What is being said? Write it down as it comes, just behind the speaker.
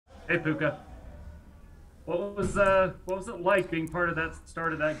Hey Puka, what was it like being part of that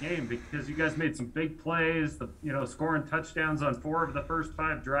start of that game? Because you guys made some big plays, scoring touchdowns on four of the first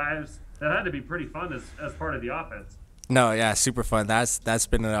five drives. That had to be pretty fun as part of the offense. No, yeah, super fun. That's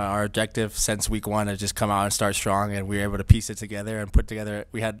been our objective since week one to just come out and start strong, and we were able to piece it together and put together.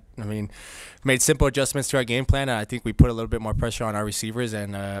 Made simple adjustments to our game plan, and I think we put a little bit more pressure on our receivers,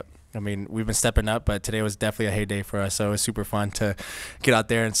 and we've been stepping up, but today was definitely a heyday for us. So it was super fun to get out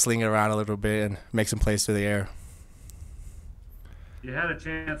there and sling it around a little bit and make some plays through the air. You had a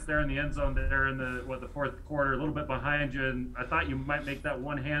chance there in the end zone there in the fourth quarter, a little bit behind you, and I thought you might make that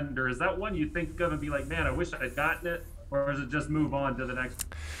one hander. Is that one you think of and be like, man, I wish I'd gotten it, or is it just move on to the next?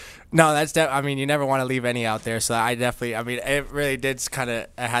 No, you never want to leave any out there. So I definitely, it really did kind of,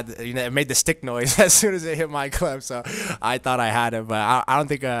 it made the stick noise as soon as it hit my club. So I thought I had it, but I don't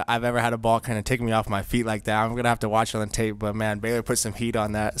think I've ever had a ball kind of take me off my feet like that. I'm gonna have to watch it on tape. But man, Baylor put some heat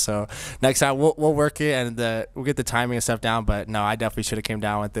on that. So next time we'll work it and we'll get the timing and stuff down. But no, I definitely should have came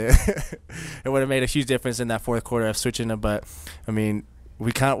down with it. It would have made a huge difference in that fourth quarter of switching it. But I mean,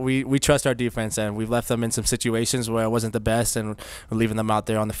 we trust our defense, and we've left them in some situations where it wasn't the best, and we're leaving them out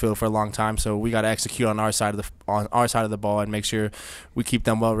there on the field for a long time. So we got to execute on our side of the ball and make sure we keep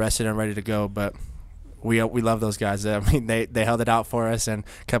them well rested and ready to go. But we love those guys. They held it out for us and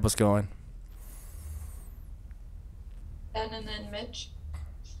kept us going. And then Mitch.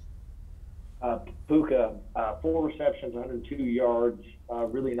 Puka, 4 receptions, 102 yards,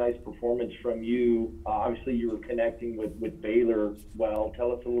 really nice performance from you. Obviously, you were connecting with Baylor well.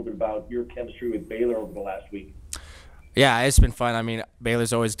 Tell us a little bit about your chemistry with Baylor over the last week. Yeah, it's been fun.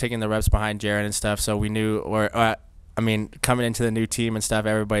 Baylor's always taking the reps behind Jared and stuff, so we knew, coming into the new team and stuff,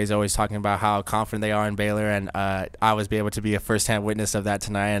 everybody's always talking about how confident they are in Baylor, and I was able to be a firsthand witness of that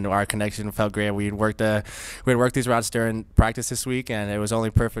tonight, and our connection felt great. We had worked these routes during practice this week, and it was only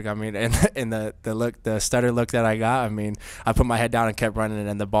perfect. In the stutter look that I got, I put my head down and kept running,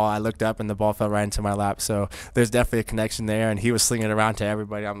 and I looked up, and the ball fell right into my lap. So there's definitely a connection there, and he was slinging it around to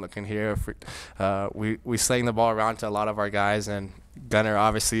everybody. I'm looking here. We sling the ball around to a lot of our guys, and Gunner,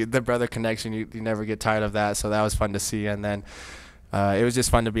 obviously, the brother connection, you never get tired of that, so that was fun to see. And then it was just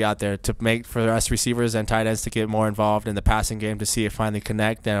fun to be out there to make for us receivers and tight ends to get more involved in the passing game to see it finally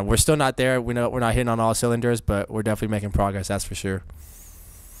connect. And we're still not there. We know we're not hitting on all cylinders, but we're definitely making progress, that's for sure.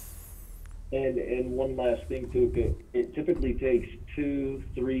 And one last thing, Puka, it typically takes 2,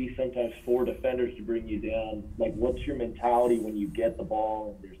 3, sometimes 4 defenders to bring you down. Like, what's your mentality when you get the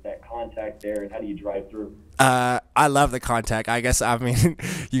ball and there's that contact there, and how do you drive through? I love the contact.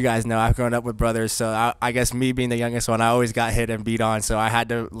 You guys know I've grown up with brothers, so I guess me being the youngest one, I always got hit and beat on, so I had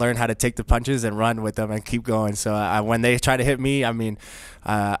to learn how to take the punches and run with them and keep going. So when they try to hit me, I'm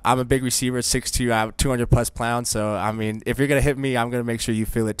a big receiver, 6'2", I have 200-plus pounds, so, if you're going to hit me, I'm going to make sure you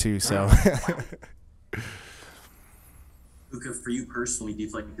feel it too, so. Luca, for you personally, do you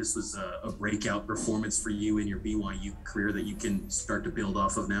feel like this was a breakout performance for you in your BYU career that you can start to build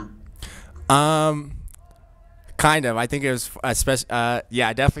off of now? Kind of. I think it was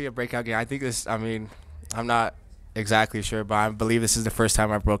definitely a breakout game. I think I'm not exactly sure, but I believe this is the first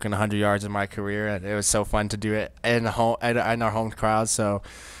time I've broken 100 yards in my career, and it was so fun to do it in our home crowd. So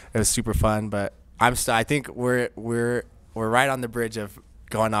it was super fun. But I think we're right on the bridge of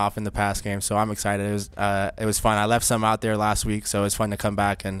going off in the pass game, so I'm excited. It was fun. I left some out there last week, so it was fun to come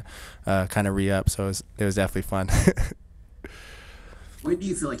back and kind of re-up. So it was definitely fun. When do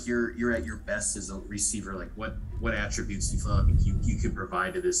you feel like you're at your best as a receiver? Like what attributes do you feel like you can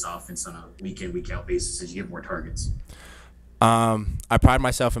provide to this offense on a week in, week out basis as you get more targets? I pride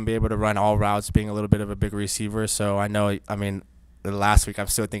myself in being able to run all routes, being a little bit of a big receiver. So I know, the last week I'm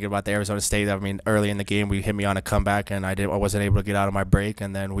still thinking about the Arizona State. Early in the game we hit me on a comeback, and I wasn't able to get out of my break,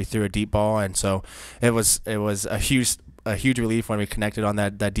 and then we threw a deep ball, and so it was a huge relief when we connected on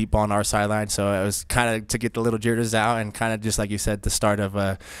that deep ball on our sideline. So it was kind of to get the little jitters out, and kind of just like you said, the start of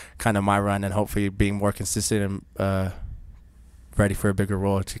kind of my run, and hopefully being more consistent and ready for a bigger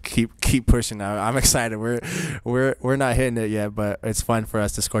role to keep pushing. I'm excited. We're not hitting it yet, but it's fun for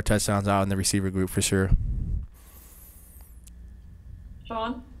us to score touchdowns out in the receiver group for sure.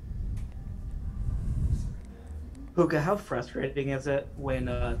 Sean? Puka, how frustrating is it when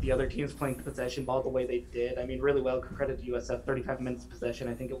the other team's playing possession ball the way they did? Really well, credit to USF, 35 minutes possession,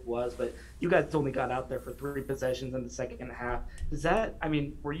 I think it was, but you guys only got out there for 3 possessions in the second half. Does that,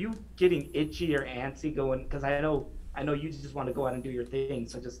 were you getting itchy or antsy going? Because I know you just want to go out and do your thing,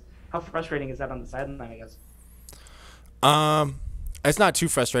 so just how frustrating is that on the sideline, I guess? It's not too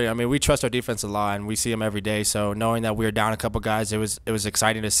frustrating. We trust our defense a lot, and we see them every day. So knowing that we were down a couple guys, it was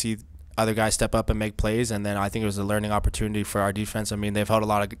exciting to see other guys step up and make plays, and then I think it was a learning opportunity for our defense. I mean, they've held a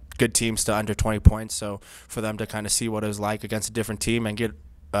lot of good teams to under 20 points, so for them to kind of see what it was like against a different team and get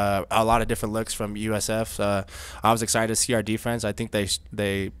a lot of different looks from USF. I was excited to see our defense. I think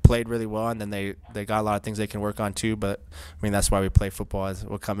they played really well, and then they got a lot of things they can work on too. But I mean, that's why we play football. As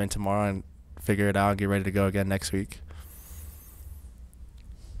we'll come in tomorrow and figure it out and get ready to go again next week.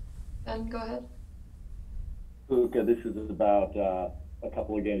 Ben, go ahead. Puka, this is about a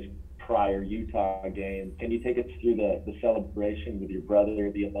couple of games prior Utah game. Can you take us through the celebration with your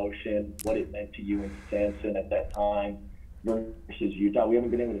brother, the emotion, what it meant to you and Samson at that time versus Utah? We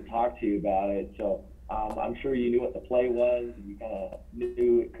haven't been able to talk to you about it, so I'm sure you knew what the play was, and you kind of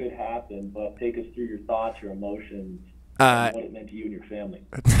knew it could happen, but take us through your thoughts, your emotions, and what it meant to you and your family.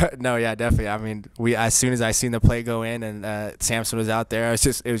 No, yeah, definitely. I mean, as soon as I seen the play go in and Samson was out there,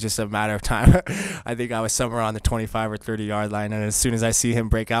 it was just a matter of time. I think I was somewhere on the 25 or 30 yard line, and as soon as I see him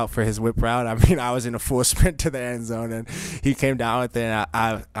break out for his whip route, I mean, I was in a full sprint to the end zone, and he came down with it. And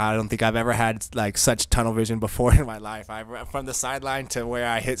I don't think I've ever had like such tunnel vision before in my life. From the sideline to where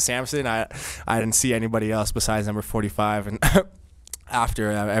I hit Samson, I didn't see anybody else besides number 45, and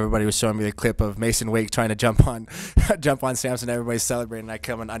after everybody was showing me the clip of Mason Wake trying to jump on Samson, everybody's celebrating. I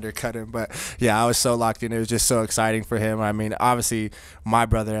come and undercut him, but yeah, I was so locked in. It was just so exciting for him. I mean, obviously my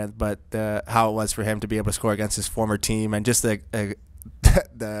brother, but how it was for him to be able to score against his former team, and just the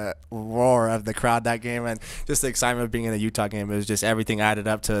roar of the crowd that game, and just the excitement of being in the Utah game. It was just everything added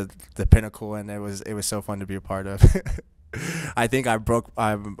up to the pinnacle, and it was so fun to be a part of. I think I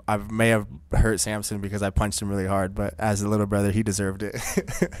may have hurt Samson because I punched him really hard, but as a little brother, he deserved it.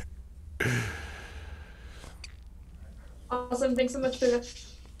 Awesome. Thanks so much for that.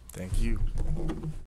 Thank you.